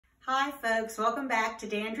Hi folks, welcome back to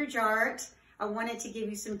Dandridge Art. I wanted to give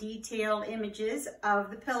you some detailed images of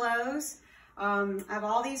the pillows. I have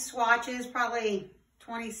all these swatches, probably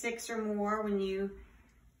 26 or more when you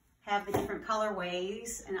have the different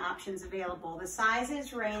colorways and options available. The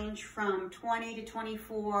sizes range from 20 to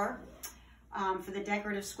 24 for the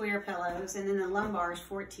decorative square pillows, and then the lumbar is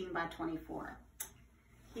 14 by 24.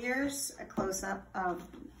 Here's a close-up of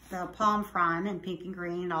the palm frond in pink and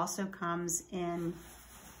green. It also comes in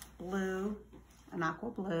blue, an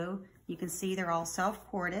aqua blue. You can see they're all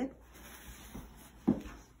self-corded.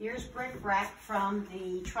 Here's Brack from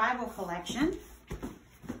the tribal collection.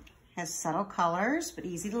 Has subtle colors, but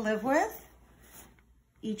easy to live with.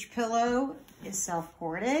 Each pillow is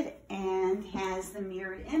self-corded and has the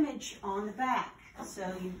mirrored image on the back, so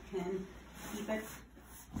you can keep it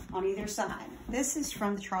on either side. This is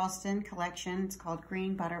from the Charleston collection. It's called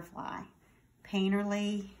Green Butterfly.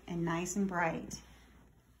 Painterly and nice and bright.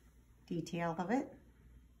 Detail of it.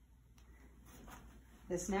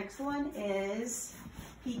 This next one is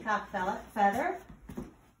Peacock Feather,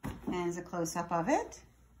 and there's a close-up of it.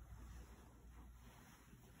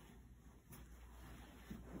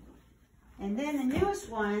 And then the newest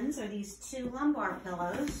ones are these two lumbar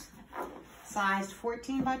pillows, sized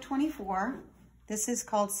 14 by 24. This is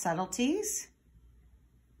called Subtleties,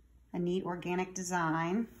 a neat organic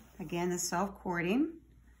design. Again, the self-cording.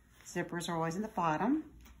 Zippers are always in the bottom.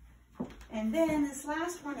 And then this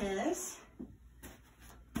last one is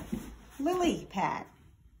Lily Pad.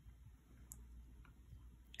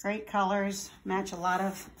 Great colors, match a lot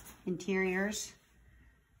of interiors.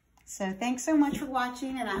 So thanks so much for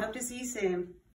watching, and I hope to see you soon.